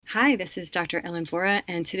Hi, this is Dr. Ellen Vora,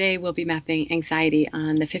 and today we'll be mapping anxiety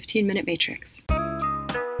on the 15-minute matrix.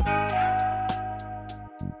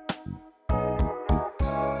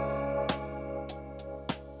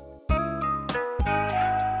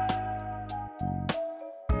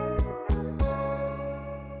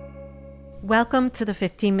 Welcome to the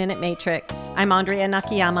 15-Minute Matrix. I'm Andrea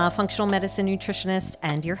Nakayama, functional medicine nutritionist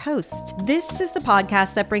and your host. This is the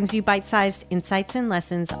podcast that brings you bite-sized insights and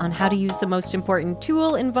lessons on how to use the most important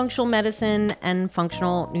tool in functional medicine and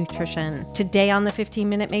functional nutrition. Today on the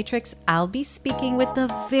 15-Minute Matrix, I'll be speaking with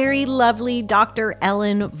the very lovely Dr.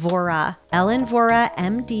 Ellen Vora. Ellen Vora,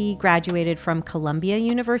 MD, graduated from Columbia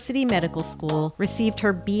University Medical School, received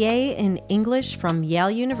her BA in English from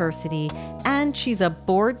Yale University, and she's a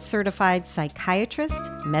board-certified psychiatrist,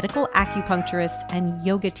 medical acupuncturist, and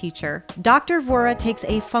yoga teacher. Dr. Vora takes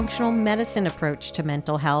a functional medicine approach to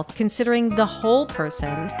mental health, considering the whole person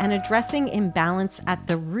and addressing imbalance at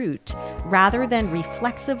the root, rather than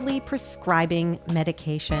reflexively prescribing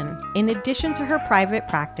medication. In addition to her private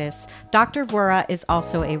practice, Dr. Vora is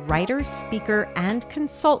also a writer, speaker, and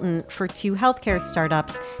consultant for 2 healthcare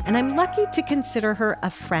startups, and I'm lucky to consider her a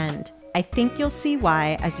friend. I think you'll see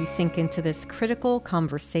why as you sink into this critical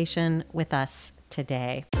conversation with us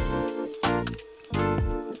today.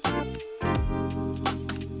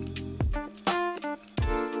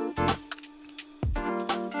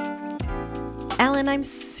 Ellen, I'm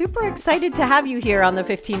super excited to have you here on the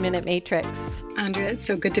 15-Minute Matrix. Andrea, it's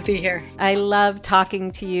so good to be here. I love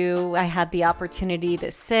talking to you. I had the opportunity to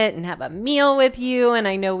sit and have a meal with you, and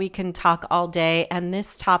I know we can talk all day. And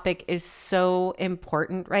this topic is so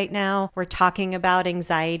important right now. We're talking about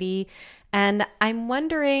anxiety, and I'm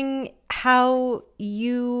wondering how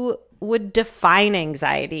you would define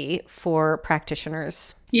anxiety for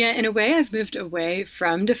practitioners. Yeah, in a way, I've moved away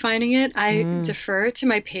from defining it. I defer to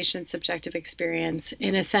my patient's subjective experience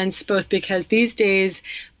in a sense, both because these days,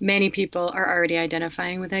 many people are already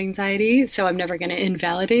identifying with anxiety, so I'm never going to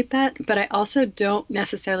invalidate that. But I also don't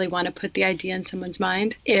necessarily want to put the idea in someone's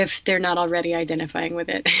mind if they're not already identifying with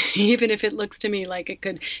it, even if it looks to me like it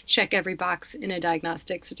could check every box in a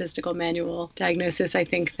diagnostic statistical manual diagnosis. I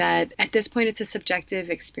think that at this point, it's a subjective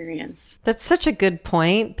experience. That's such a good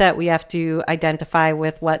point that we have to identify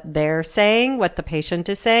with what they're saying, what the patient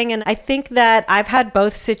is saying. And I think that I've had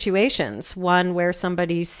both situations, one where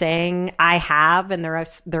somebody's saying I have, and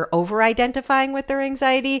they're over-identifying with their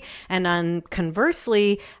anxiety. And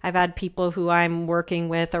conversely, I've had people who I'm working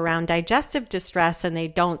with around digestive distress, and they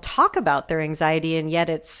don't talk about their anxiety. And yet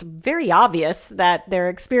it's very obvious that they're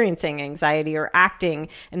experiencing anxiety or acting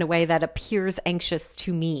in a way that appears anxious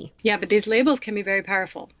to me. Yeah, but these labels can be very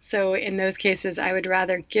powerful. So in those cases, I would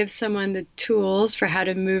rather give someone the tools for how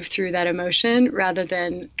to move through that emotion rather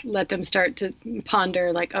than let them start to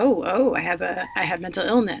ponder like, oh, I have mental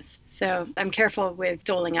illness. So I'm careful with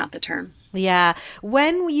doling out the term. Yeah.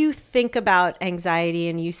 When you think about anxiety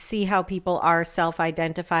and you see how people are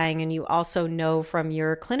self-identifying, and you also know from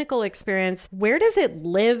your clinical experience, where does it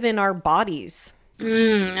live in our bodies?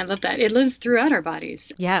 I love that. It lives throughout our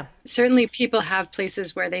bodies. Yeah. Certainly people have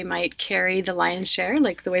places where they might carry the lion's share,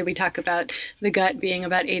 like the way we talk about the gut being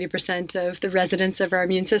about 80% of the residence of our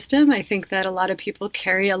immune system. I think that a lot of people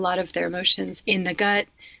carry a lot of their emotions in the gut.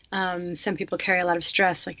 Some people carry a lot of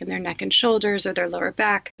stress, like in their neck and shoulders or their lower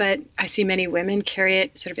back. But I see many women carry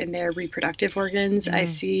it sort of in their reproductive organs. I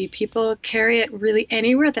see people carry it really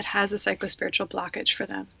anywhere that has a psychospiritual blockage for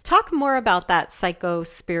them. Talk more about that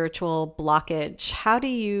psychospiritual blockage. How do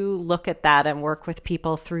you look at that and work with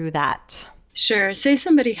people through that? Sure. Say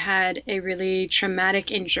somebody had a really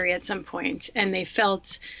traumatic injury at some point and they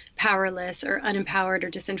felt powerless or unempowered or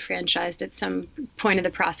disenfranchised at some point in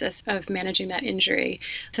the process of managing that injury.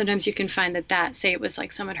 Sometimes you can find that, say it was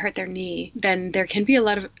like someone hurt their knee, then there can be a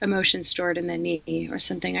lot of emotion stored in the knee. Or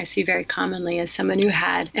something I see very commonly is someone who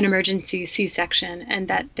had an emergency C-section and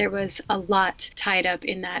that there was a lot tied up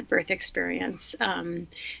in that birth experience.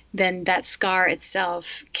 Then that scar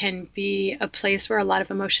itself can be a place where a lot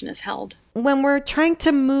of emotion is held. When we're trying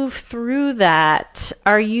to move through that,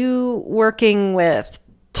 are you working with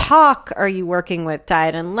talk? Are you working with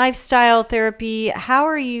diet and lifestyle therapy? How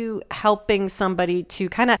are you helping somebody to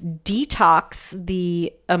kind of detox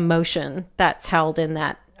the emotion that's held in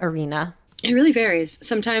that arena? It really varies.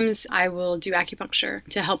 Sometimes I will do acupuncture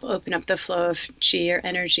to help open up the flow of qi or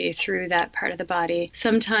energy through that part of the body.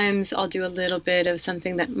 Sometimes I'll do a little bit of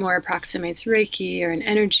something that more approximates Reiki or an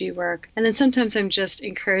energy work. And then sometimes I'm just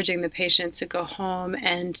encouraging the patient to go home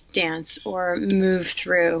and dance or move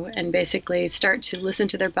through and basically start to listen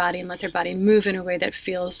to their body and let their body move in a way that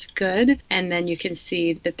feels good. And then you can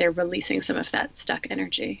see that they're releasing some of that stuck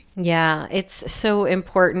energy. Yeah, it's so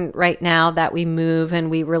important right now that we move and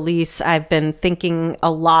we release. I've been thinking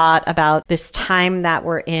a lot about this time that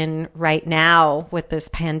we're in right now with this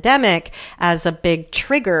pandemic as a big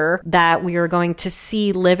trigger that we are going to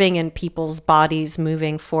see living in people's bodies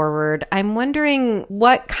moving forward. I'm wondering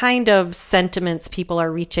what kind of sentiments people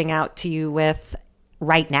are reaching out to you with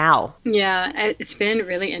right now. Yeah, it's been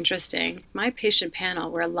really interesting. My patient panel,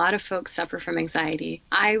 where a lot of folks suffer from anxiety,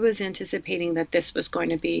 I was anticipating that this was going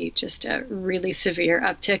to be just a really severe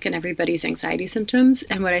uptick in everybody's anxiety symptoms.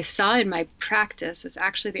 And what I saw in my practice was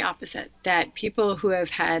actually the opposite, that people who have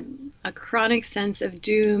had a chronic sense of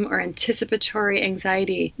doom or anticipatory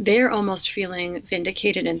anxiety, they're almost feeling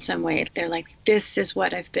vindicated in some way. They're like, this is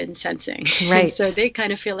what I've been sensing. Right. So they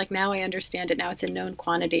kind of feel like, now I understand it. Now it's a known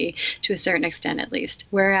quantity to a certain extent, at least.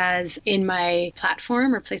 Whereas in my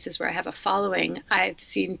platform or places where I have a following, I've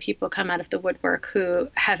seen people come out of the woodwork who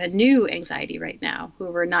have a new anxiety right now, who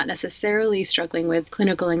were not necessarily struggling with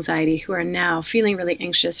clinical anxiety, who are now feeling really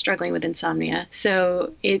anxious, struggling with insomnia.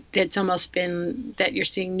 So it's almost been that you're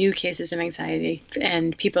seeing new cases of anxiety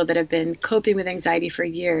and people that have been coping with anxiety for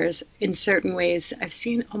years. In certain ways, I've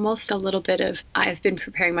seen almost a little bit of, I've been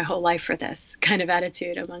preparing my whole life for this kind of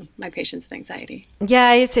attitude among my patients with anxiety.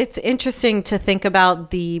 Yeah, it's interesting to think about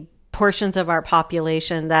the portions of our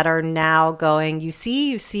population that are now going, you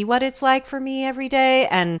see what it's like for me every day.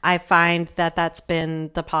 And I find that that's been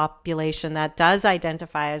the population that does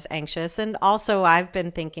identify as anxious. And also I've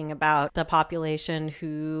been thinking about the population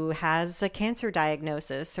who has a cancer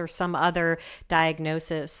diagnosis or some other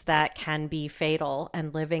diagnosis that can be fatal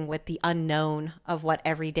and living with the unknown of what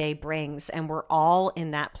every day brings. And we're all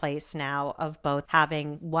in that place now of both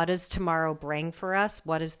having, what does tomorrow bring for us?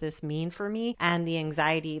 What does this mean for me? And the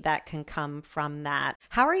anxiety that can come from that.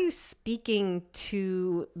 How are you speaking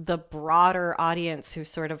to the broader audience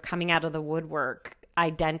who's sort of coming out of the woodwork,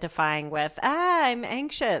 identifying with, I'm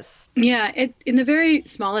anxious? Yeah, in the very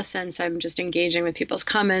smallest sense, I'm just engaging with people's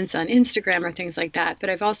comments on Instagram or things like that. But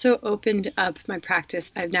I've also opened up my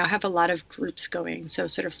practice. I now have a lot of groups going. So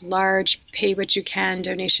sort of large, pay what you can,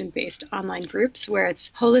 donation-based online groups where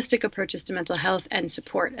it's holistic approaches to mental health and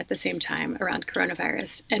support at the same time around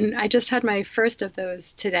coronavirus. And I just had my first of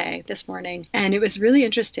those today, this morning. And it was really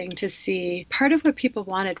interesting to see part of what people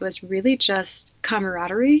wanted was really just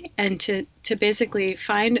camaraderie and to basically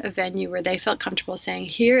find a venue where they felt comfortable saying,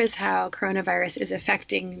 here is how coronavirus is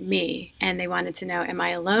affecting me. And they wanted to know, am I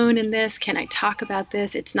alone in this? Can I talk about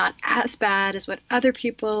this? It's not as bad as what other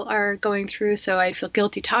people are going through, so I feel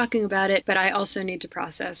guilty talking about it, but I also need to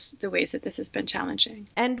process the ways that this has been challenging.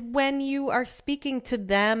 And when you are speaking to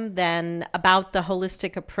them then about the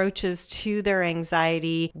holistic approaches to their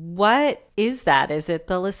anxiety, what is that? Is it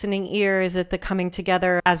the listening ear? Is it the coming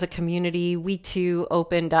together as a community? We too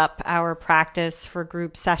opened up our practice for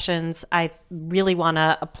group sessions. I really want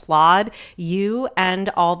to applaud you and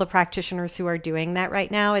all the practitioners who are doing that right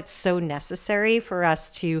now. It's so necessary for us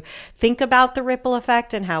to think about the ripple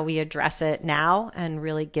effect and how we address it now and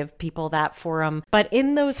really give people that forum. But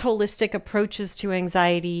in those holistic approaches to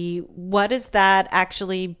anxiety, what does that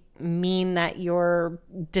actually mean that you're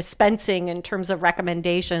dispensing in terms of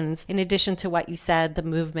recommendations, in addition to what you said, the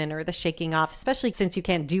movement or the shaking off, especially since you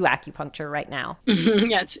can't do acupuncture right now?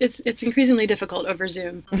 Yeah, it's increasingly difficult over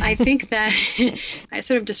Zoom. I think that I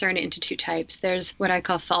sort of discern it into two types. There's what I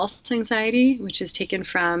call false anxiety, which is taken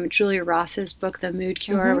from Julia Ross's book, The Mood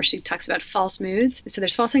Cure, where she talks about false moods. So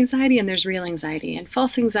there's false anxiety and there's real anxiety. And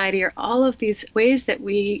false anxiety are all of these ways that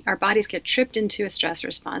our bodies get tripped into a stress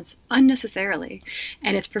response unnecessarily,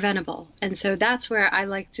 and it's preventable. And so that's where I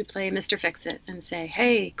like to play Mr. Fix-It and say,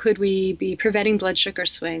 hey, could we be preventing blood sugar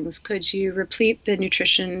swings? Could you replete the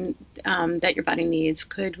nutrition that your body needs?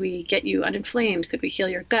 Could we get you uninflamed? Could we heal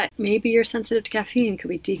your gut? Maybe you're sensitive to caffeine. Could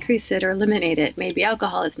we decrease it or eliminate it? Maybe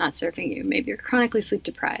alcohol is not serving you. Maybe you're chronically sleep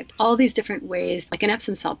deprived. All these different ways, like an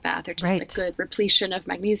Epsom salt bath or just a good repletion of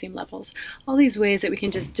magnesium levels. All these ways that we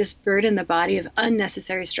can just disburden the body of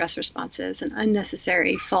unnecessary stress responses and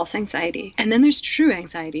unnecessary false anxiety. And then there's true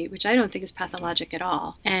anxiety, anxiety, which I don't think is pathologic at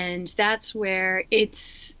all. And that's where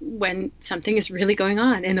it's when something is really going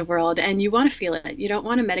on in the world and you want to feel it. You don't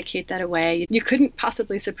want to medicate that away. You couldn't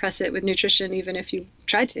possibly suppress it with nutrition, even if you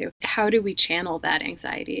tried to. How do we channel that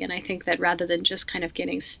anxiety? And I think that rather than just kind of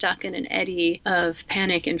getting stuck in an eddy of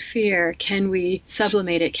panic and fear, can we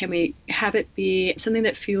sublimate it? Can we have it be something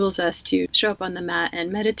that fuels us to show up on the mat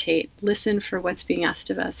and meditate, listen for what's being asked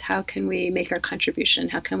of us? How can we make our contribution?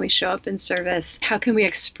 How can we show up in service? How can we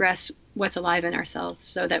express what's alive in ourselves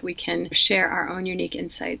so that we can share our own unique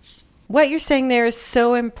insights? What you're saying there is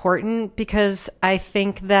so important because I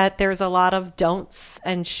think that there's a lot of don'ts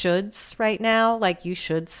and shoulds right now, like you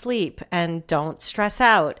should sleep and don't stress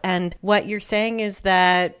out. And what you're saying is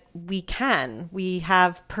that we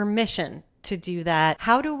have permission to do that.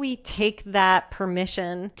 How do we take that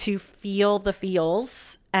permission to feel the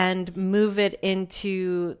feels and move it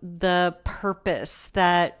into the purpose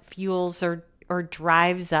that fuels or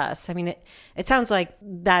drives us? I mean, it sounds like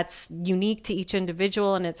that's unique to each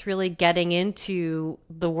individual, and it's really getting into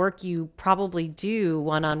the work you probably do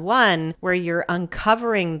one-on-one where you're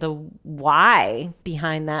uncovering the why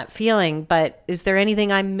behind that feeling. But is there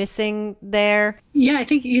anything I'm missing there? Yeah, I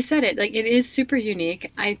think you said it. Like, it is super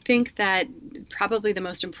unique. I think that probably the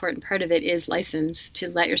most important part of it is license to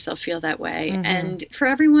let yourself feel that way. Mm-hmm. And for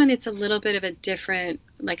everyone, it's a little bit of a different,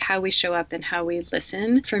 like how we show up and how we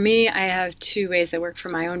listen. For me, I have two ways that work for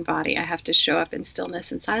my own body. I have to show up in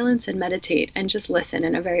stillness and silence and meditate and just listen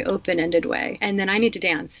in a very open-ended way. And then I need to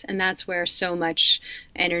dance. And that's where so much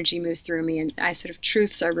energy moves through me. And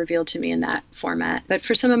truths are revealed to me in that format. But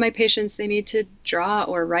for some of my patients, they need to draw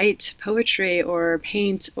or write poetry or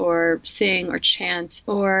paint or sing or chant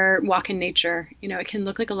or walk in nature. You know, it can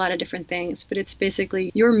look like a lot of different things, but it's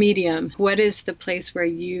basically your medium. What is the place where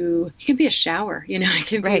it can be a shower, you know, it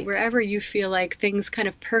can be wherever you feel like things kind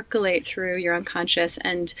of percolate through your unconscious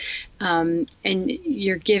and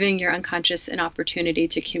you're giving your unconscious an opportunity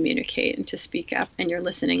to communicate and to speak up, and you're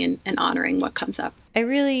listening and honoring what comes up. I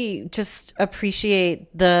really just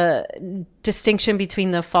appreciate the distinction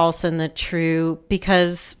between the false and the true,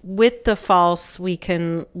 because with the false, we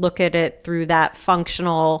can look at it through that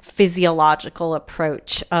functional, physiological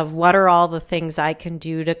approach of what are all the things I can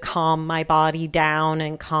do to calm my body down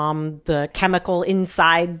and calm the chemical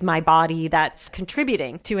inside my body that's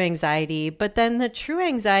contributing to anxiety. But then the true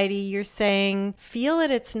anxiety, you're saying, feel it,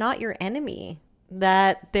 it's not your enemy.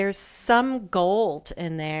 That there's some gold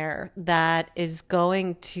in there that is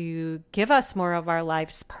going to give us more of our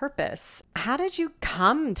life's purpose. How did you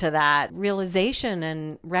come to that realization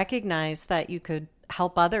and recognize that you could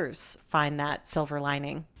help others find that silver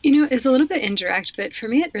lining? You know, it's a little bit indirect, but for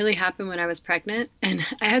me, it really happened when I was pregnant. And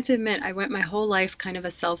I had to admit, I went my whole life kind of a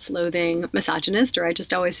self-loathing misogynist, or I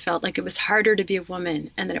just always felt like it was harder to be a woman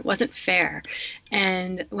and that it wasn't fair.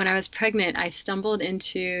 And when I was pregnant, I stumbled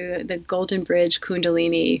into the Golden Bridge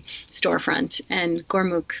Kundalini storefront, and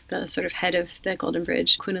Gormukh, the sort of head of the Golden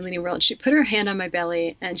Bridge Kundalini world, she put her hand on my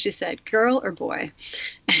belly and she said, "Girl or boy?"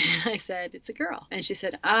 And I said, "It's a girl." And she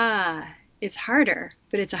said, "It's harder,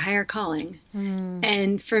 but it's a higher calling."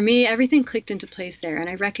 And for me, everything clicked into place there. And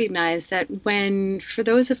I recognized that for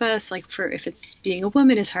those of us, if it's being a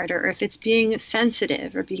woman is harder, or if it's being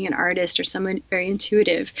sensitive or being an artist or someone very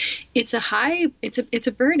intuitive, it's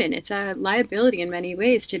a burden. It's a liability in many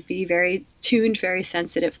ways to be very tuned very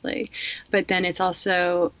sensitively. But then it's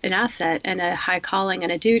also an asset and a high calling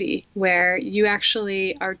and a duty where you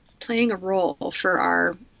actually are playing a role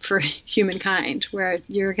for humankind, where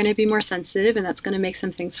you're going to be more sensitive, and that's going to make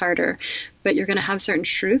some things harder, but you're going to have certain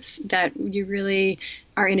truths that you really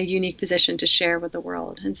are in a unique position to share with the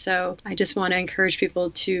world. And so I just want to encourage people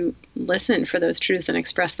to listen for those truths and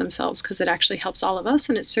express themselves, because it actually helps all of us,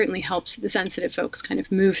 and it certainly helps the sensitive folks kind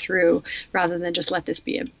of move through rather than just let this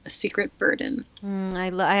be a secret burden.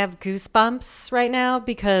 I have goosebumps right now,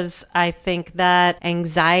 because I think that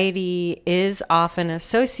anxiety is often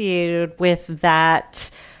associated with that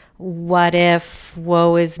what if,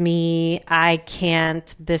 woe is me, I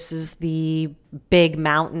can't, this is the big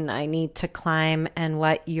mountain I need to climb. And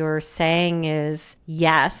what you're saying is,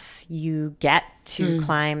 yes, you get to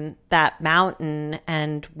climb that mountain,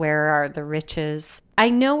 and where are the riches?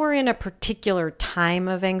 I know we're in a particular time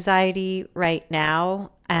of anxiety right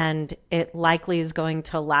now, and it likely is going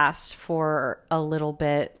to last for a little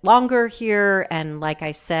bit longer here. And like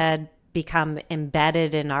I said, become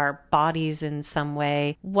embedded in our bodies in some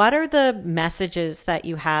way. What are the messages that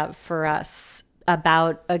you have for us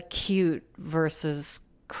about acute versus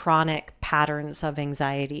chronic patterns of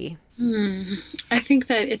anxiety? I think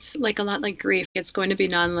that it's like a lot like grief. It's going to be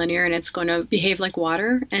nonlinear and it's going to behave like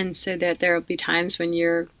water. And so that there will be times when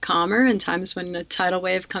you're calmer and times when a tidal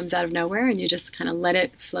wave comes out of nowhere and you just kind of let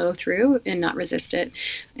it flow through and not resist it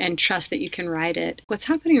and trust that you can ride it. What's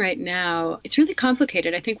happening right now, it's really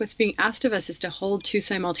complicated. I think what's being asked of us is to hold two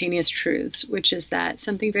simultaneous truths, which is that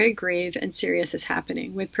something very grave and serious is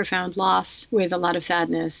happening with profound loss, with a lot of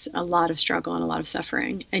sadness, a lot of struggle, and a lot of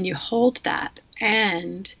suffering. And you hold that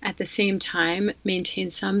and at the same time maintain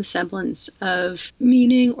some semblance of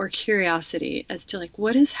meaning or curiosity as to like,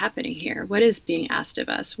 what is happening here? What is being asked of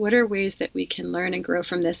us? What are ways that we can learn and grow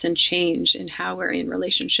from this and change in how we're in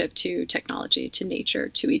relationship to technology, to nature,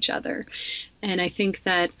 to each other? And I think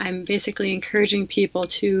that I'm basically encouraging people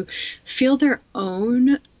to feel their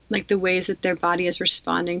own, like the ways that their body is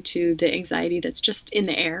responding to the anxiety that's just in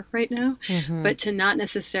the air right now, but to not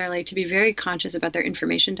necessarily, to be very conscious about their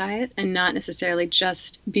information diet and not necessarily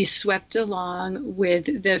just be swept along with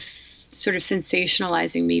the sort of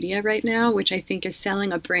sensationalizing media right now, which I think is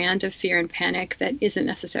selling a brand of fear and panic that isn't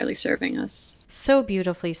necessarily serving us. So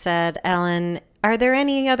beautifully said, Ellen. Are there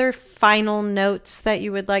any other final notes that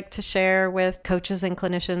you would like to share with coaches and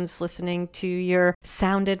clinicians listening to your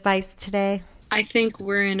sound advice today? I think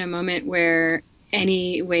we're in a moment where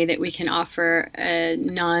any way that we can offer a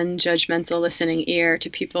non-judgmental listening ear to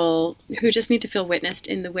people who just need to feel witnessed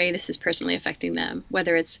in the way this is personally affecting them,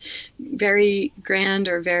 whether it's very grand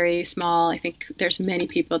or very small. I think there's many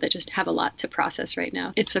people that just have a lot to process right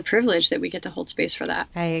now. It's a privilege that we get to hold space for that.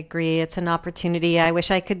 I agree. It's an opportunity. I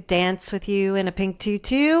wish I could dance with you in a pink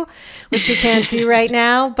tutu, which we can't do right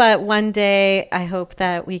now. But one day I hope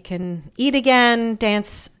that we can eat again,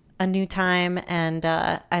 dance a new time, and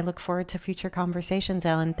I look forward to future conversations,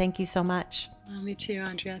 Ellen. Thank you so much. Me too,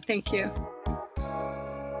 Andrea. Thank you.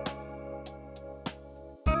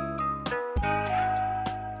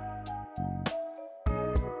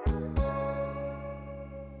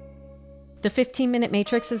 The 15-Minute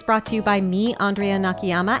Matrix is brought to you by me, Andrea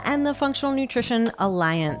Nakayama, and the Functional Nutrition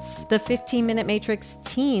Alliance. The 15-Minute Matrix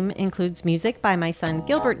team includes music by my son,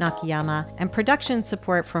 Gilbert Nakayama, and production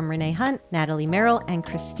support from Renee Hunt, Natalie Merrill, and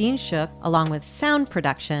Christine Shook, along with sound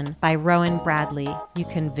production by Rowan Bradley. You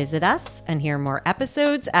can visit us and hear more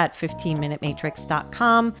episodes at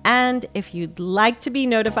 15minutematrix.com. And if you'd like to be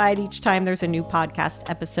notified each time there's a new podcast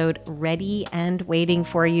episode ready and waiting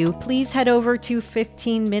for you, please head over to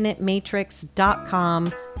 15minutematrix.com/notify.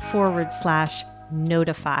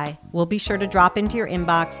 We'll be sure to drop into your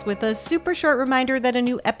inbox with a super short reminder that a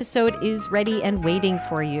new episode is ready and waiting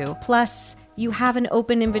for you. Plus, you have an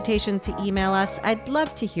open invitation to email us. I'd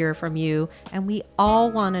love to hear from you, and we all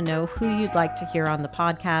want to know who you'd like to hear on the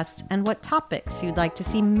podcast and what topics you'd like to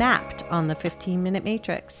see mapped on the 15-Minute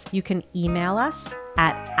Matrix. You can email us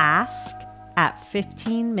at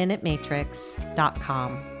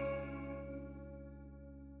ask@15minutematrix.com.